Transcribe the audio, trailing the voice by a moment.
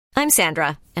I'm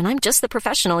Sandra, and I'm just the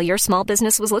professional your small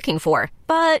business was looking for.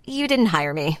 But you didn't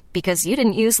hire me because you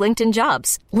didn't use LinkedIn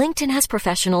Jobs. LinkedIn has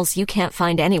professionals you can't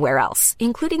find anywhere else,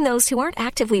 including those who aren't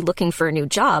actively looking for a new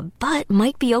job, but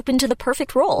might be open to the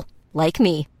perfect role, like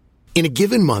me. In a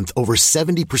given month, over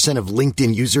 70% of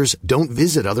LinkedIn users don't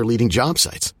visit other leading job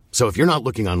sites. So if you're not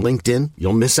looking on LinkedIn,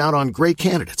 you'll miss out on great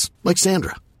candidates like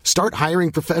Sandra. Start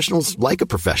hiring professionals like a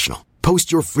professional.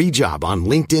 Post your free job on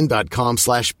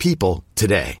linkedin.com/people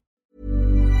today.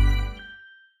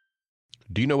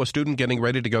 Do you know a student getting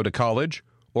ready to go to college?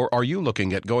 Or are you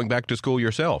looking at going back to school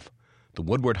yourself? The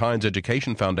Woodward Hines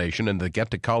Education Foundation and the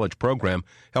Get to College program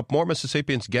help more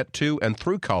Mississippians get to and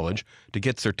through college to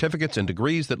get certificates and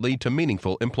degrees that lead to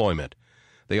meaningful employment.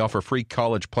 They offer free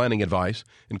college planning advice,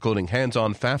 including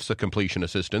hands-on FAFSA completion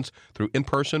assistance through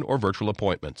in-person or virtual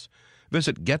appointments.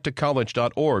 Visit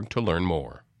gettocollege.org to learn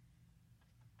more.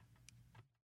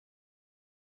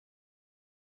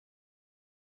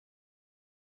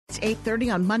 It's 8:30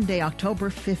 on Monday, October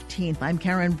 15th. I'm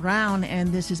Karen Brown, and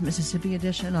this is Mississippi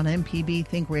Edition on MPB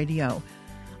Think Radio.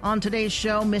 On today's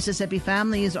show, Mississippi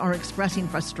families are expressing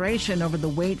frustration over the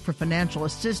wait for financial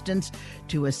assistance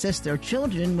to assist their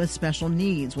children with special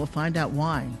needs. We'll find out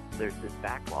why. There's this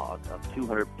backlog of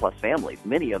 200-plus families.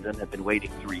 Many of them have been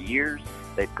waiting 3 years.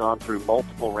 They've gone through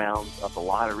multiple rounds of the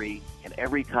lottery, and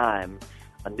every time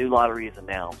a new lottery is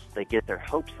announced, they get their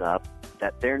hopes up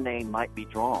that their name might be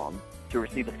drawn to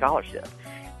receive a scholarship.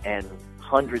 And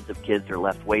hundreds of kids are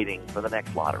left waiting for the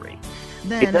next lottery.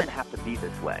 It doesn't have to be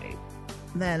this way.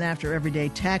 Then after Everyday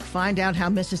Tech, find out how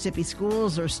Mississippi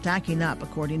schools are stacking up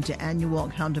according to annual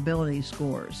accountability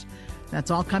scores. That's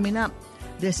all coming up.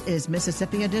 This is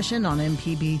Mississippi Edition on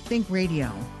MPB Think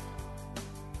Radio.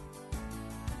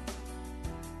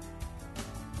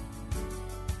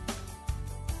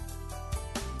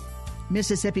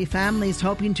 Mississippi families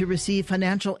hoping to receive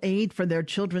financial aid for their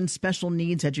children's special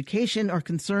needs education are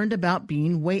concerned about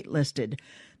being waitlisted.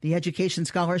 The Education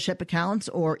Scholarship Accounts,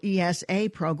 or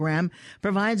ESA program,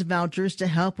 provides vouchers to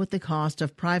help with the cost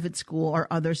of private school or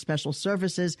other special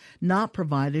services not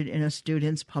provided in a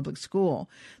student's public school.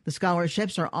 The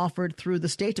scholarships are offered through the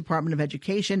State Department of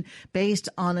Education based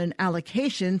on an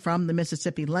allocation from the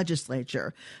Mississippi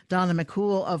legislature. Donna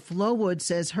McCool of Flowood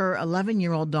says her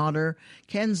 11-year-old daughter,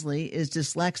 Kensley, is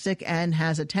dyslexic and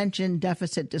has attention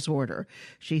deficit disorder.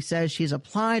 She says she's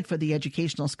applied for the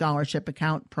Educational Scholarship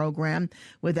Account program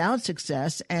without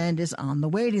success and is on the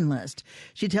waiting list.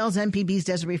 She tells MPB's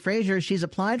Desiree Frazier she's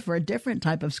applied for a different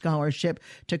type of scholarship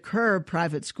to curb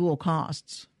private school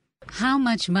costs. How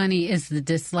much money is the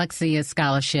dyslexia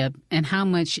scholarship and how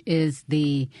much is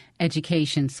the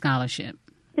education scholarship?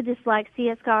 The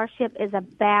dyslexia scholarship is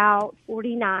about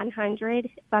 $4,900,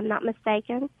 if I'm not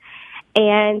mistaken.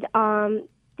 And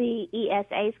the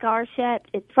ESA scholarship,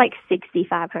 it's like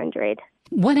 $6,500.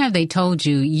 What have they told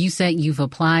you? You said you've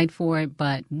applied for it,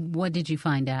 but what did you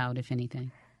find out, if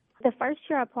anything? The first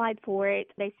year I applied for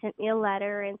it, they sent me a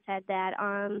letter and said that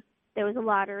there was a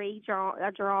lottery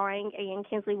drawing and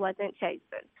Kinsley wasn't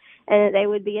chosen. And there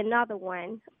would be another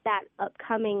one that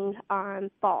upcoming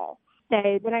fall. So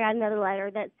then I got another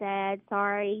letter that said,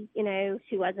 sorry,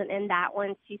 she wasn't in that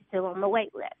one. She's still on the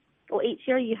wait list. Well, each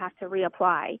year you have to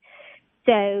reapply.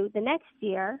 So the next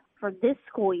year, for this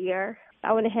school year,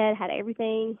 I went ahead, had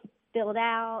everything filled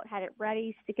out, had it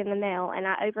ready, stick in the mail, and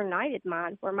I overnighted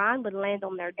mine, where mine would land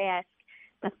on their desk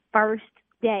the first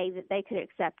day that they could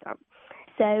accept them.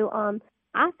 So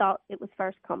I thought it was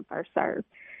first come, first serve.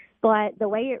 But the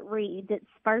way it reads, it's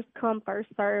first come, first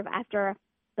serve after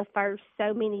the first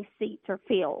so many seats are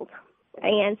filled.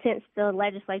 And since the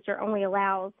legislature only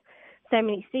allows so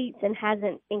many seats and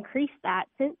hasn't increased that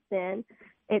since then,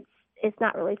 it's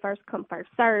not really first come, first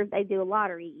serve. They do a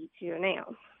lottery each year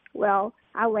now. Well,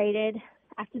 I waited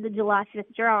after the July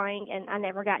 5th drawing, and I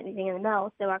never got anything in the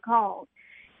mail, so I called.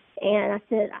 And I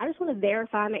said, I just want to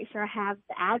verify, make sure I have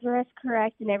the address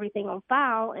correct and everything on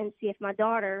file and see if my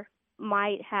daughter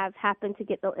might have happened to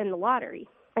get in the lottery.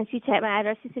 And she checked my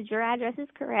address. She said, your address is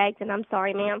correct, and I'm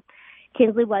sorry, ma'am,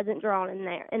 Kinsley wasn't drawn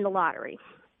in the lottery.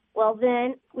 Well,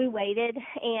 then we waited,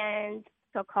 and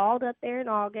so I called up there in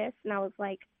August, and I was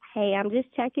like, hey, I'm just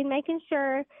checking, making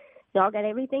sure y'all got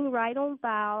everything right on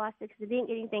file. I said, because I didn't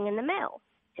get anything in the mail.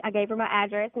 I gave her my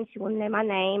address, and she wanted to know my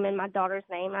name and my daughter's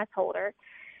name, and I told her.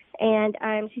 And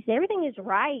she said, everything is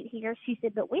right here. She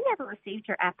said, but we never received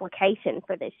your application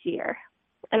for this year.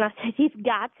 And I said, you've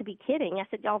got to be kidding. I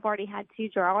said, y'all have already had 2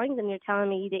 drawings, and you're telling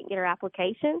me you didn't get her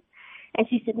application? And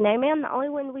she said, no, ma'am, the only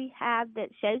one we have that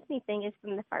shows anything is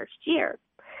from the first year.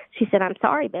 She said, I'm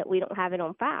sorry, but we don't have it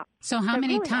on file. So how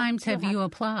many times have you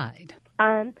applied?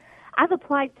 I've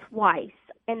applied twice.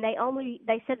 and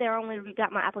they said they only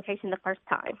got my application the first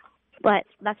time, but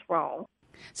that's wrong.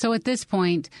 So at this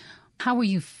point, how are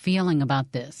you feeling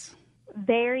about this?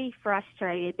 Very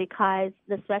frustrated because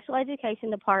the special education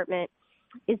department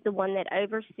is the one that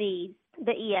oversees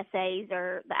the ESAs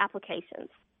or the applications.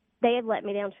 They have let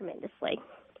me down tremendously,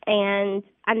 and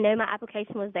I know my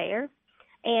application was there,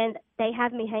 and they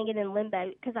have me hanging in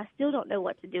limbo because I still don't know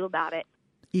what to do about it.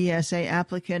 ESA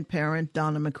applicant parent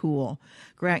Donna McCool.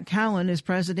 Grant Cowan is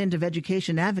president of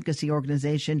education advocacy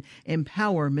organization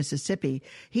Empower Mississippi.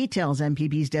 He tells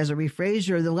MPB's Desiree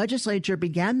Frazier the legislature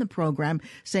began the program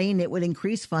saying it would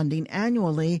increase funding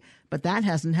annually, but that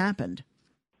hasn't happened.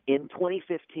 In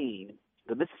 2015,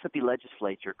 the Mississippi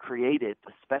legislature created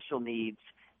the Special Needs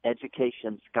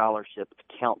Education Scholarship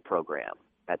Account Program,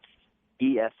 that's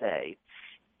ESA,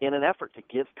 in an effort to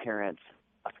give parents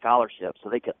a scholarship so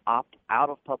they could opt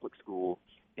out of public school,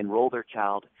 enroll their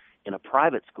child in a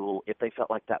private school if they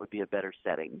felt like that would be a better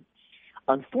setting.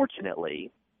 Unfortunately,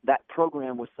 that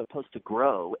program was supposed to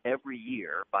grow every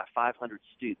year by 500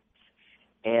 students.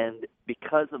 And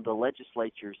because of the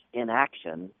legislature's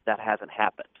inaction, that hasn't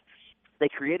happened. They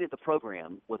created the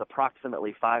program with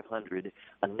approximately 500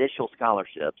 initial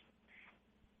scholarships,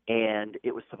 and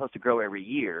it was supposed to grow every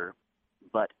year,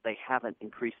 but they haven't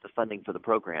increased the funding for the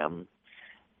program.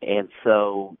 And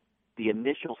so the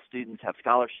initial students have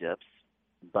scholarships,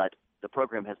 but the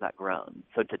program has not grown.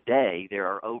 So today there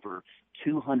are over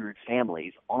 200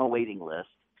 families on a waiting list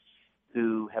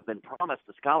who have been promised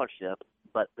a scholarship,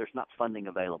 but there's not funding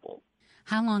available.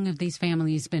 How long have these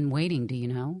families been waiting, do you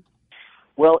know?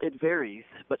 Well, it varies,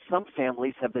 but some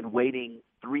families have been waiting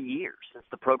 3 years since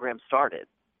the program started.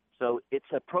 So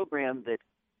it's a program that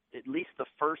at least the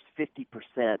first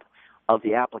 50% of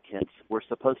the applicants were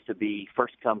supposed to be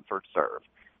first come, first serve.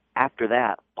 After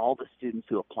that, all the students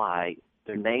who apply,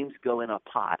 their names go in a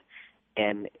pot,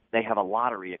 and they have a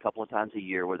lottery a couple of times a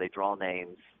year where they draw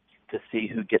names to see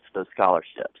who gets those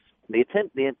scholarships.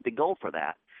 The goal for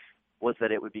that was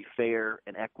that it would be fair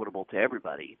and equitable to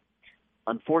everybody.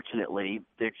 Unfortunately,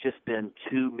 there's just been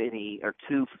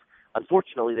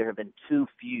unfortunately, there have been too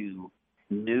few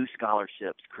new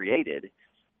scholarships created.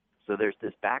 So there's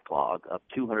this backlog of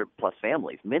 200 plus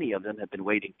families. Many of them have been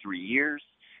waiting 3 years.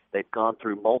 They've gone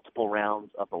through multiple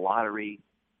rounds of the lottery,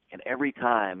 and every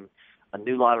time a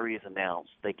new lottery is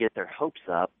announced, they get their hopes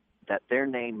up that their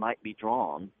name might be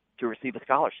drawn to receive a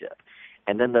scholarship.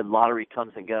 And then the lottery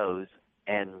comes and goes,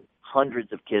 and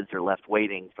hundreds of kids are left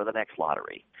waiting for the next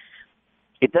lottery.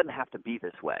 It doesn't have to be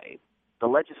this way. The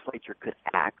legislature could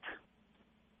act,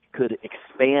 could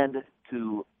expand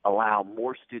to allow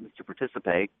more students to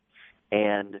participate,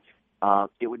 and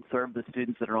it would serve the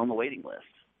students that are on the waiting list.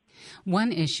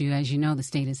 One issue, as you know, the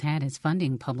state has had is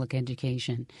funding public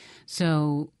education.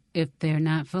 So if they're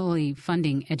not fully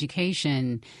funding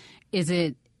education, is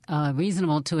it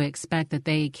reasonable to expect that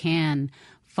they can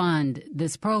fund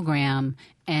this program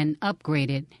and upgrade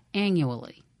it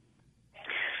annually?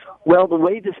 Well, the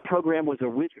way this program was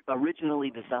originally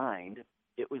designed,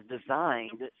 it was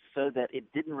designed so that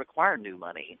it didn't require new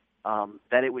money,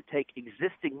 that it would take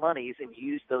existing monies and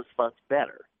use those funds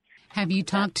better. Have you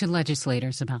talked to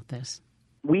legislators about this?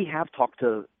 We have talked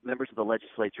to members of the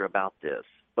legislature about this,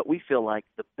 but we feel like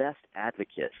the best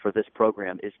advocate for this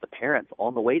program is the parents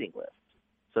on the waiting list.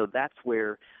 So that's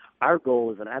where our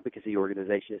goal as an advocacy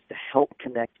organization is to help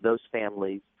connect those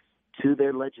families to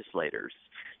their legislators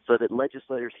so that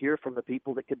legislators hear from the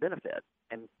people that could benefit,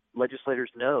 and legislators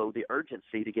know the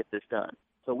urgency to get this done.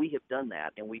 So we have done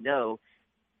that, and we know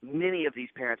many of these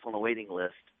parents on the waiting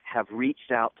list have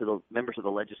reached out to the members of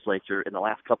the legislature in the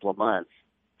last couple of months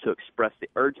to express the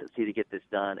urgency to get this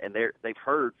done, and they've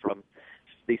heard from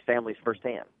these families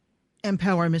firsthand.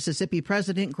 Empower Mississippi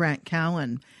President Grant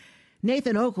Cowan.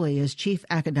 Nathan Oakley is Chief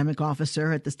Academic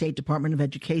Officer at the State Department of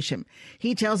Education.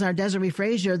 He tells our Desiree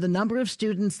Frazier the number of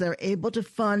students they're able to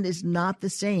fund is not the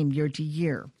same year to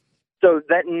year. So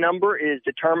that number is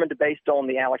determined based on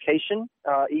the allocation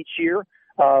each year.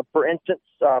 For instance,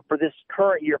 for this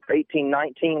current year, for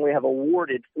 18-19, we have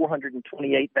awarded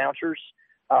 428 vouchers,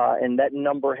 and that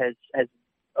number has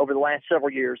over the last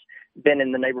several years been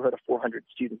in the neighborhood of 400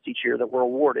 students each year that were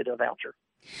awarded a voucher.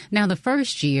 Now, the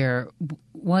first year,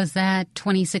 was that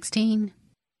 2016?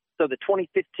 So the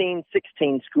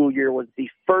 2015-16 school year was the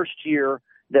first year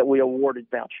that we awarded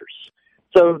vouchers.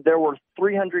 So there were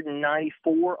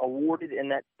 394 awarded in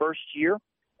that first year,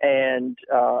 and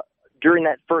during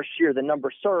that first year, the number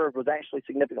served was actually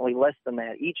significantly less than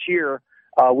that. Each year,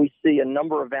 we see a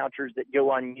number of vouchers that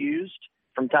go unused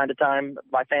from time to time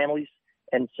by families.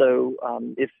 And so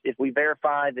if we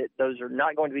verify that those are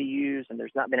not going to be used and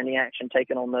there's not been any action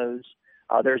taken on those,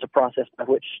 there's a process by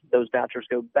which those vouchers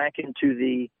go back into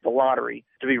the lottery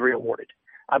to be reawarded.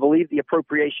 I believe the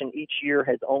appropriation each year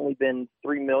has only been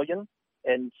 $3 million.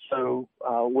 And so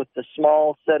with the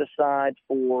small set aside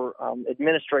for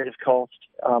administrative cost,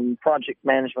 project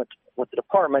management with the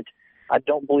department, I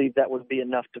don't believe that would be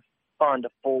enough to fund a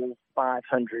full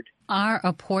 500. Are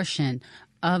a portion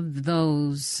of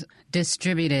those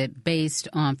distributed based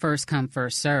on first come,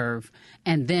 first serve,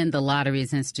 and then the lottery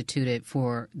is instituted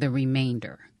for the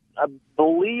remainder? I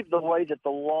believe the way that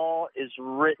the law is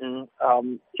written,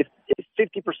 if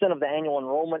 50% of the annual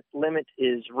enrollment limit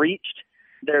is reached,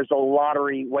 there's a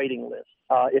lottery waiting list.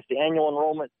 If the annual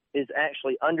enrollment is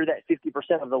actually under that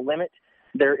 50% of the limit,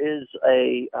 there is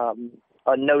a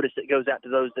notice that goes out to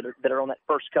those that are on that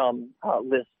first come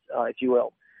list, if you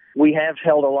will. We have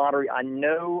held a lottery. I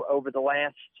know over the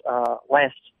last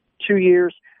 2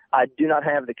 years. I do not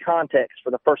have the context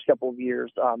for the first couple of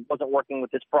years. Wasn't working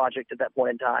with this project at that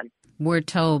point in time. We're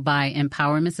told by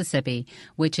Empower Mississippi,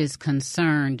 which is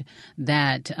concerned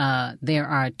that there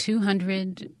are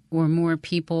 200 or more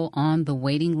people on the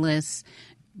waiting list,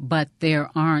 but there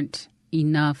aren't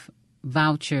enough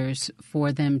vouchers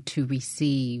for them to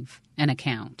receive an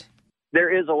account.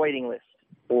 There is a waiting list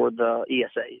for the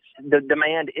ESAs. The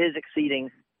demand is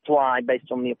exceeding supply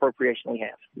based on the appropriation we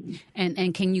have.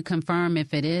 And can you confirm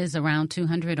if it is around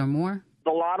 200 or more?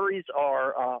 The lotteries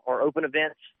are open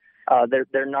events.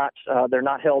 They're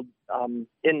not held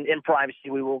in privacy.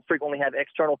 We will frequently have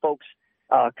external folks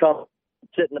come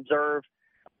sit and observe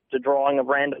the drawing of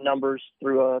random numbers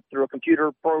through a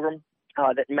computer program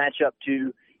that match up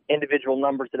to individual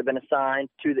numbers that have been assigned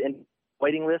to the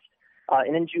waiting list.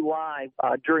 And in July,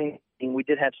 during we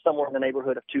did have somewhere in the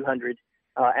neighborhood of 200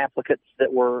 applicants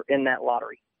that were in that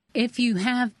lottery. If you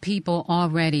have people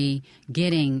already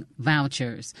getting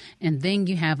vouchers and then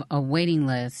you have a waiting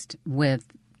list with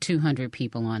 200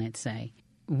 people on it, say,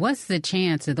 what's the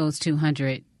chance of those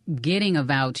 200 getting a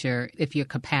voucher if your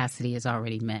capacity is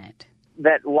already met?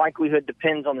 That likelihood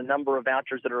depends on the number of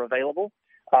vouchers that are available.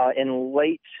 In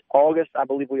late August, I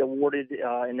believe we awarded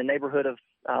in the neighborhood of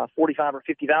 45 or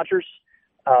 50 vouchers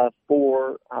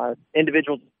for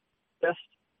individuals.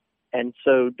 And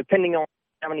so depending on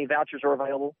how many vouchers are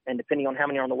available and depending on how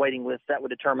many are on the waiting list, that would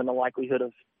determine the likelihood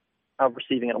of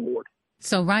receiving an award.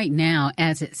 So right now,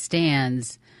 as it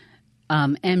stands,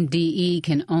 MDE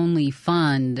can only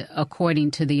fund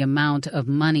according to the amount of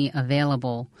money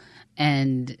available,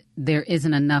 and there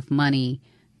isn't enough money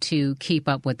to keep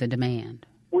up with the demand.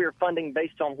 We are funding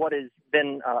based on what has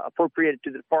been appropriated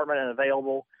to the department and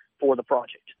available for the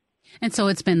project. And so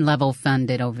it's been level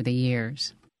funded over the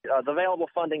years. The available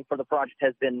funding for the project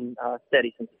has been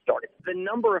steady since it started. The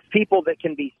number of people that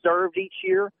can be served each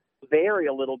year vary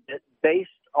a little bit based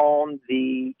on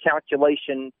the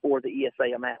calculation for the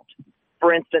ESA amount.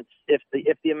 For instance, if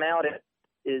the amount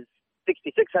is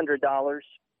 $6,600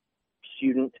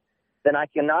 student, then I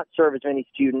cannot serve as many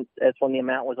students as when the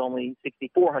amount was only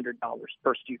 $6,400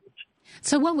 per student.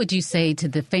 So what would you say to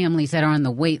the families that are on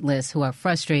the wait list who are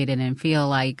frustrated and feel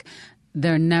like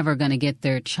they're never going to get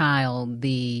their child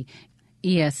the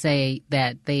ESA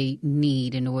that they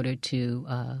need in order to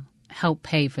help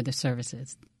pay for the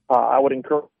services? I would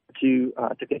encourage to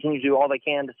continue to do all they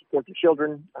can to support their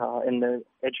children in the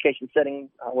education setting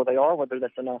where they are, whether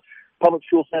that's in a public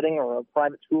school setting or a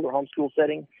private school or homeschool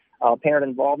setting. Parent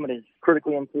involvement is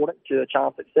critically important to a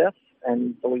child's success,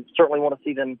 and so we certainly want to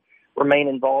see them remain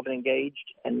involved and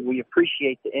engaged, and we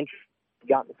appreciate the interest we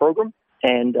got in the program.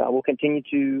 And we'll continue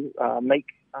to make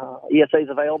ESAs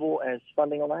available as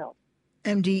funding allows.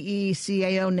 MDE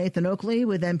CAO Nathan Oakley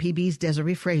with MPB's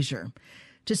Desiree Frazier.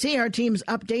 To see our team's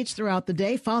updates throughout the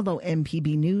day, follow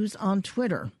MPB News on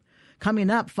Twitter. Coming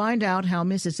up, find out how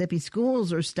Mississippi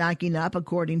schools are stacking up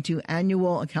according to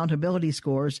annual accountability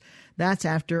scores. That's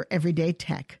after Everyday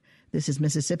Tech. This is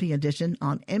Mississippi Edition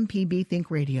on MPB Think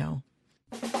Radio.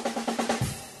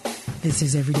 This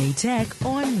is Everyday Tech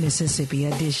on Mississippi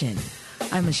Edition.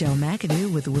 I'm Michelle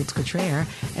McAdoo with Woods Cottrell,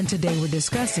 and today we're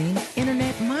discussing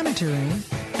internet monitoring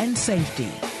and safety.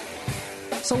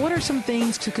 So what are some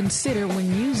things to consider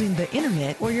when using the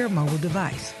internet or your mobile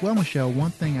device? Well, Michelle,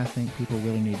 one thing I think people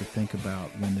really need to think about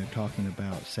when they're talking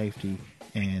about safety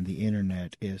and the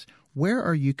internet is, where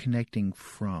are you connecting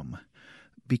from?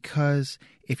 Because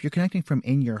if you're connecting from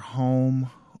in your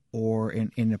home or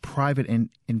in a private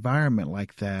environment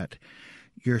like that,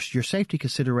 your safety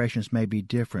considerations may be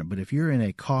different. But if you're in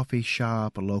a coffee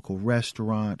shop, a local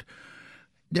restaurant,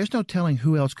 there's no telling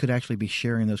who else could actually be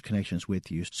sharing those connections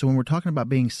with you. So when we're talking about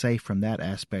being safe from that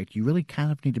aspect, you really kind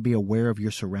of need to be aware of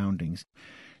your surroundings.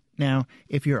 Now,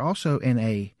 if you're also in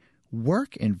a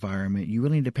work environment, you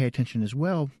really need to pay attention as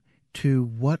well to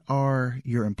what are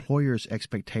your employer's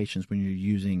expectations when you're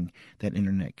using that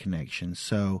internet connection.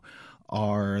 So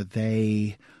are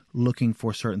they looking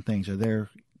for certain things? Are there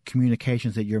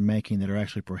communications that you're making that are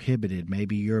actually prohibited?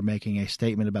 Maybe you're making a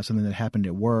statement about something that happened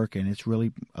at work and it's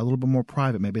really a little bit more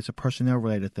private. Maybe it's a personnel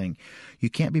related thing. You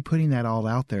can't be putting that all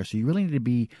out there. So you really need to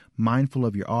be mindful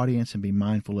of your audience and be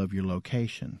mindful of your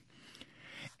location.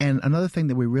 And another thing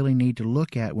that we really need to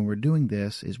look at when we're doing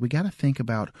this is we got to think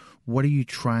about, what are you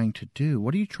trying to do?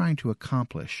 What are you trying to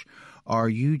accomplish? Are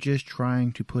you just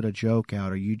trying to put a joke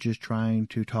out? Are you just trying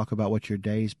to talk about what your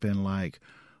day's been like?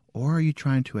 Or are you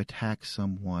trying to attack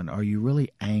someone? Are you really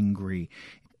angry?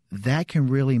 That can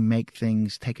really make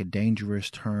things take a dangerous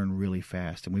turn really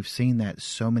fast. And we've seen that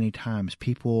so many times.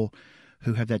 People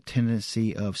who have that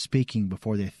tendency of speaking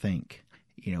before they think.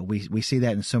 You know, we see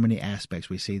that in so many aspects.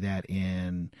 We see that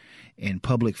in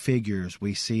public figures.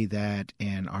 We see that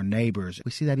in our neighbors. We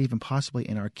see that even possibly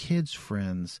in our kids'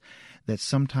 friends, that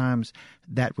sometimes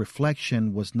that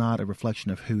reflection was not a reflection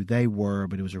of who they were,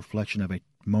 but it was a reflection of a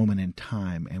moment in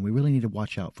time. And we really need to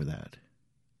watch out for that.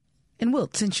 And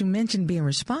Wilt, since you mentioned being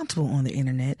responsible on the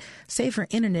internet, Safer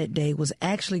Internet Day was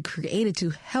actually created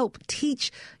to help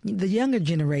teach the younger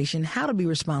generation how to be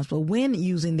responsible when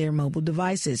using their mobile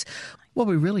devices. Well,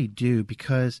 we really do,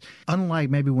 because unlike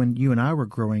maybe when you and I were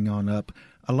growing on up,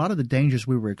 a lot of the dangers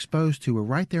we were exposed to were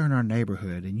right there in our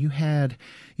neighborhood. And you had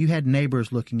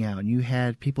neighbors looking out, and you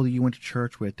had people that you went to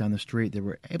church with down the street that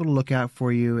were able to look out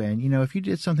for you. And, you know, if you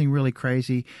did something really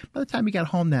crazy, by the time you got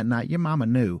home that night, your mama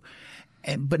knew.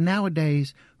 But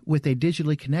nowadays, with a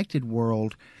digitally connected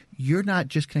world, you're not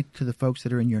just connected to the folks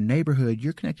that are in your neighborhood.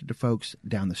 You're connected to folks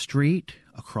down the street,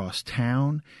 across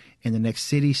town, in the next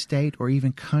city, state, or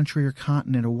even country or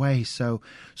continent away. So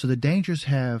the dangers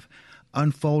have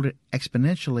unfolded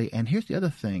exponentially. And here's the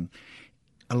other thing.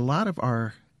 A lot of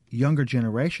our younger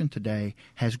generation today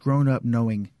has grown up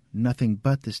knowing nothing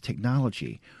but this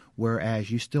technology,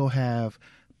 whereas you still have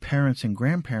parents and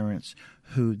grandparents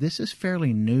who this is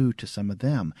fairly new to some of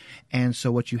them. And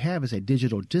so what you have is a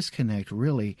digital disconnect,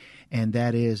 really, and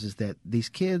that is that these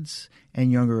kids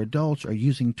and younger adults are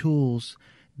using tools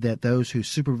that those who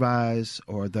supervise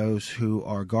or those who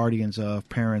are guardians of,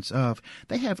 parents of,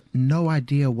 they have no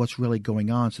idea what's really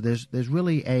going on. So there's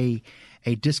really a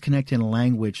disconnect in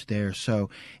language there.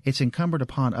 So it's incumbent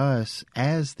upon us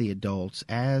as the adults,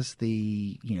 as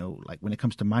the, you know, like when it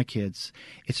comes to my kids,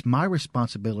 it's my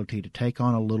responsibility to take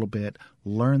on a little bit,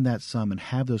 learn that some, and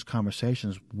have those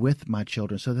conversations with my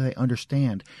children so that they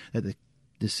understand that the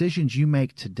decisions you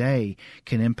make today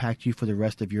can impact you for the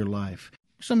rest of your life.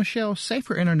 So, Michelle,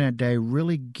 Safer Internet Day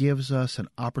really gives us an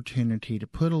opportunity to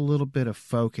put a little bit of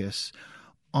focus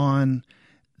on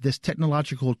this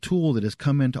technological tool that has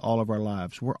come into all of our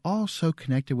lives. We're all so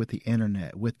connected with the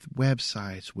internet, with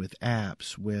websites, with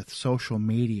apps, with social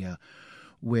media,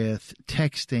 with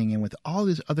texting, and with all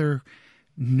these other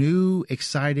new,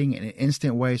 exciting, and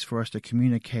instant ways for us to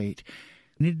communicate.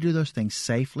 We need to do those things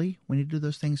safely. We need to do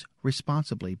those things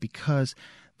responsibly, because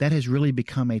that has really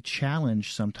become a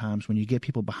challenge sometimes when you get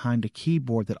people behind a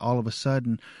keyboard that all of a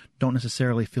sudden don't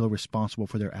necessarily feel responsible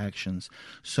for their actions.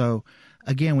 So,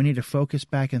 again, we need to focus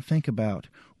back and think about,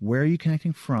 where are you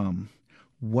connecting from?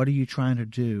 What are you trying to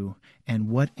do? And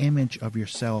what image of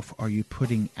yourself are you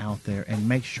putting out there? And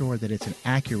make sure that it's an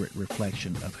accurate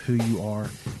reflection of who you are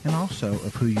and also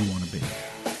of who you want to be.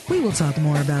 We will talk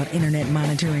more about internet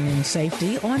monitoring and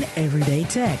safety on Everyday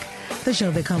Tech, the show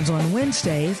that comes on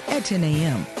Wednesdays at 10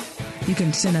 a.m. You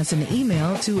can send us an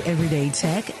email to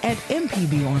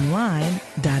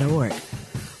everydaytech@mpbonline.org.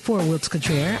 For Wiltz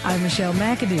Cottrell, I'm Michelle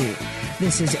McAdoo.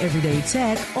 This is Everyday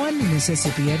Tech on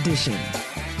Mississippi Edition.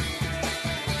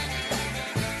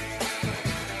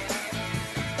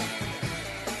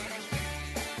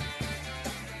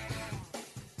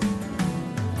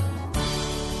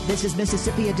 This is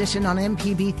Mississippi Edition on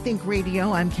MPB Think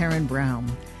Radio. I'm Karen Brown.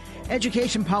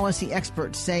 Education policy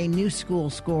experts say new school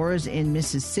scores in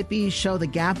Mississippi show the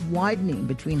gap widening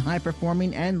between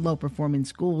high-performing and low-performing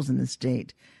schools in the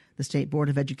state. The State Board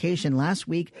of Education last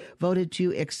week voted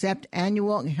to accept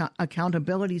annual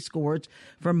accountability scores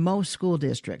for most school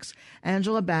districts.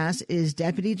 Angela Bass is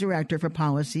Deputy Director for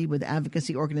Policy with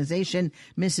advocacy organization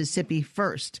Mississippi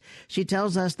First. She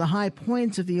tells us the high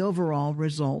points of the overall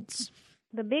results.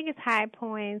 The biggest high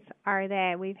points are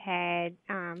that we've had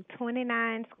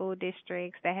 29 school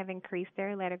districts that have increased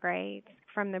their letter grades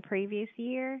from the previous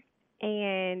year,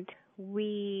 and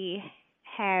we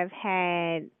have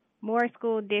had more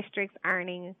school districts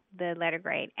earning the letter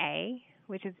grade A,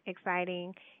 which is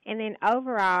exciting. And then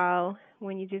overall,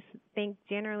 when you just think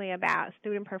generally about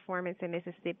student performance in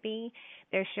Mississippi,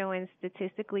 they're showing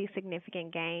statistically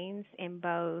significant gains in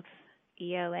both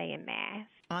ELA and math.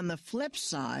 On the flip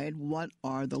side, what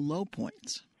are the low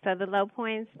points? So the low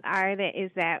points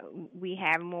is that we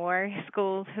have more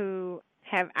schools who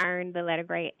have earned the letter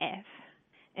grade F.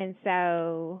 And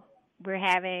so we're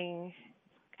having,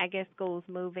 I guess, schools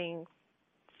moving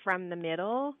from the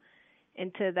middle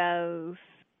into those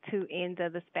two ends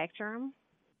of the spectrum.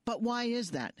 But why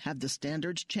is that? Have the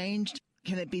standards changed?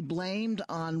 Can it be blamed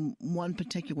on one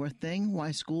particular thing,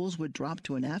 why schools would drop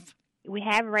to an F? We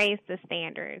have raised the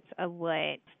standards of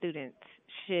what students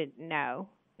should know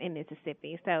in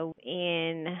Mississippi. So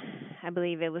in, I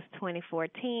believe it was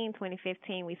 2014,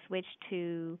 2015, we switched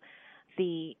to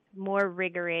the more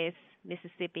rigorous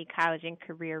Mississippi College and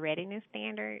Career Readiness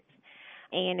Standards.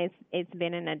 And it's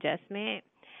been an adjustment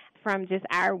from just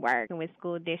our work with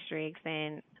school districts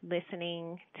and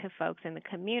listening to folks in the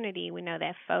community. We know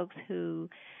that folks who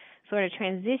sort of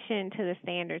transition to the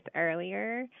standards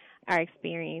earlier are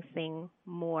experiencing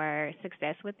more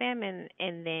success with them,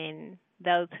 and then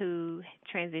those who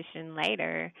transition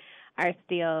later are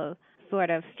still sort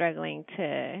of struggling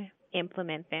to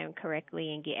implement them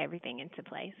correctly and get everything into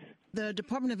place. The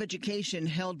Department of Education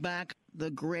held back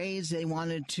the grades. They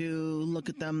wanted to look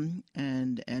at them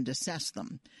and assess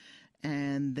them.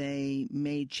 And they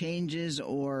made changes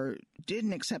or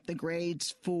didn't accept the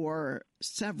grades for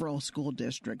several school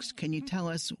districts. Can you tell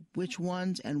us which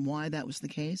ones and why that was the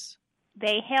case?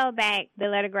 They held back the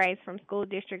letter grades from school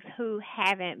districts who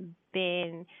haven't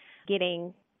been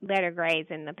getting letter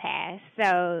grades in the past.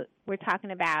 So we're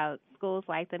talking about schools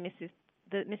like the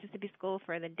Mississippi School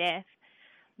for the Deaf,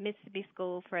 Mississippi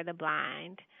School for the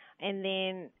Blind. And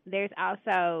then there's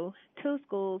also two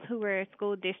schools who were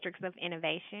school districts of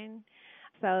innovation.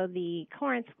 So the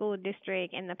Corinth School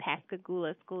District and the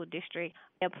Pascagoula School District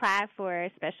applied for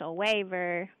a special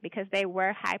waiver because they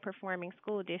were high-performing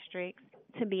school districts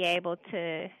to be able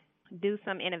to do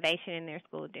some innovation in their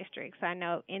school district. So I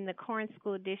know in the Corinth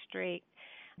School District,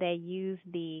 they use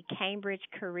the Cambridge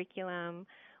curriculum,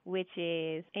 which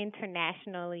is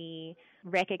internationally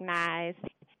recognized.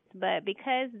 But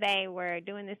because they were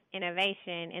doing this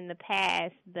innovation in the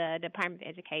past, the Department of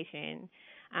Education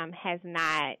has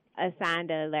not assigned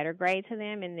a letter grade to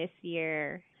them, and this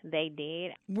year they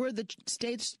did. Were the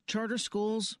state's charter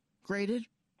schools graded?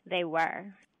 They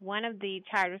were. One of the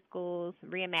charter schools,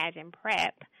 Reimagine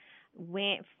Prep,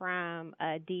 went from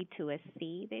a D to a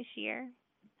C this year.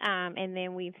 And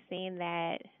then we've seen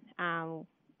that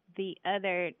the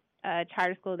other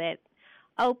charter school that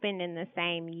opened in the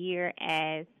same year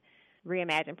as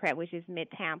Reimagine Prep, which is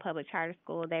Midtown Public Charter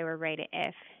School, they were rated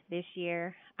F this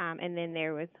year. And then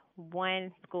there was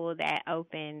one school that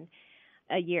opened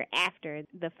a year after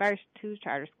the first two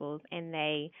charter schools, and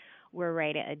they were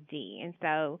rated a D. And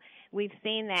so we've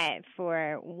seen that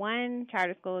for one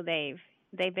charter school, they've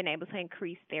been able to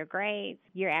increase their grades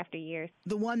year after year.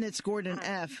 The one that scored an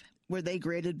F, were they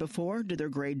graded before? Did their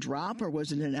grade drop, or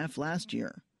was it an F last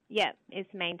year? Yep,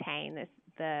 it's maintained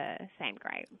the same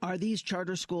grade. Are these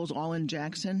charter schools all in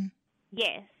Jackson?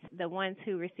 Yes, the ones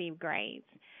who receive grades.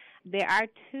 There are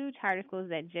two charter schools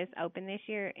that just opened this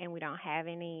year, and we don't have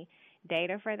any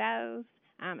data for those,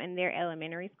 and they're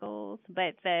elementary schools.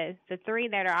 But the three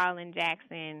that are all in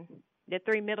Jackson, the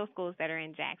three middle schools that are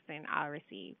in Jackson all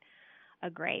received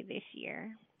a grade this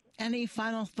year. Any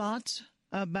final thoughts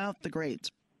about the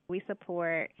grades? We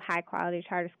support high-quality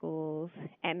charter schools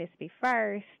at Mississippi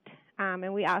First,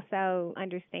 and we also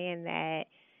understand that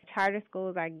charter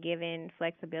schools are given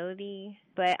flexibility,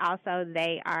 but also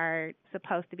they are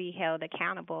supposed to be held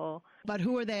accountable. But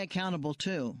who are they accountable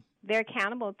to? They're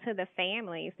accountable to the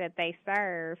families that they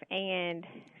serve. And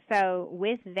so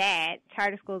with that,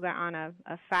 charter schools are on a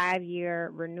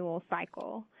 5-year renewal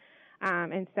cycle.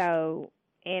 And so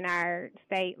in our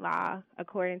state law,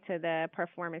 according to the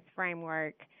performance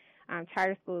framework,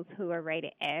 charter schools who are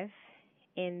rated F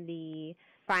in the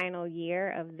final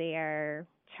year of their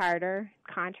charter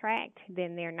contract,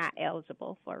 then they're not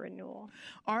eligible for renewal.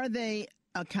 Are they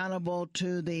accountable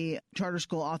to the Charter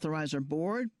School Authorizer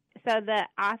Board? So the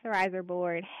Authorizer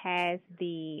Board has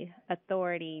the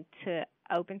authority to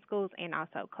open schools and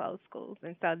also close schools.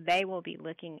 And so they will be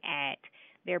looking at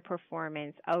their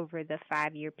performance over the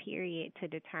 5-year period to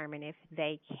determine if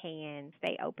they can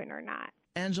stay open or not.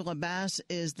 Angela Bass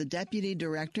is the Deputy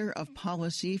Director of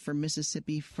Policy for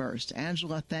Mississippi First.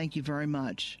 Angela, thank you very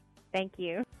much. Thank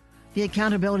you. The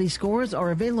accountability scores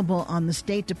are available on the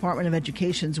State Department of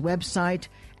Education's website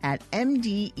at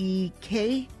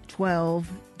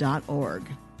mdek12.org.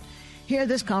 Hear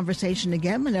this conversation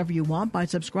again whenever you want by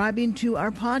subscribing to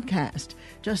our podcast.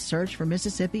 Just search for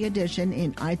Mississippi Edition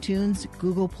in iTunes,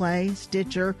 Google Play,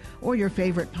 Stitcher, or your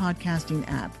favorite podcasting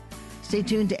app. Stay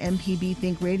tuned to MPB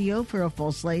Think Radio for a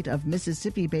full slate of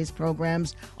Mississippi-based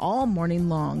programs all morning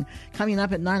long. Coming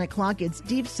up at 9 o'clock, it's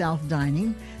Deep South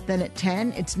Dining. Then at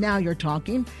 10, it's Now You're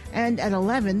Talking. And at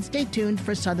 11, stay tuned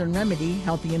for Southern Remedy,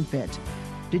 Healthy and Fit.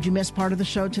 Did you miss part of the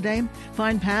show today?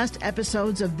 Find past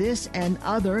episodes of this and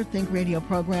other Think Radio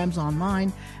programs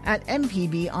online at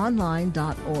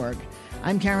mpbonline.org.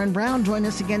 I'm Karen Brown. Join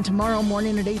us again tomorrow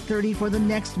morning at 8:30 for the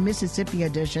next Mississippi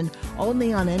edition,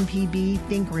 only on MPB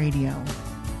Think Radio.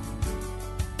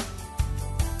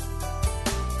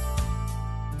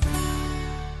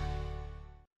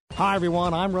 Hi,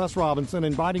 everyone. I'm Russ Robinson,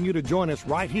 inviting you to join us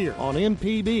right here on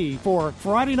MPB for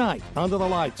Friday Night Under the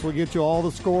Lights. We'll get you all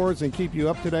the scores and keep you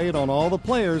up to date on all the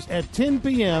players at 10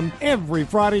 p.m. every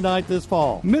Friday night this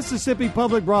fall. Mississippi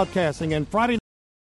Public Broadcasting and Friday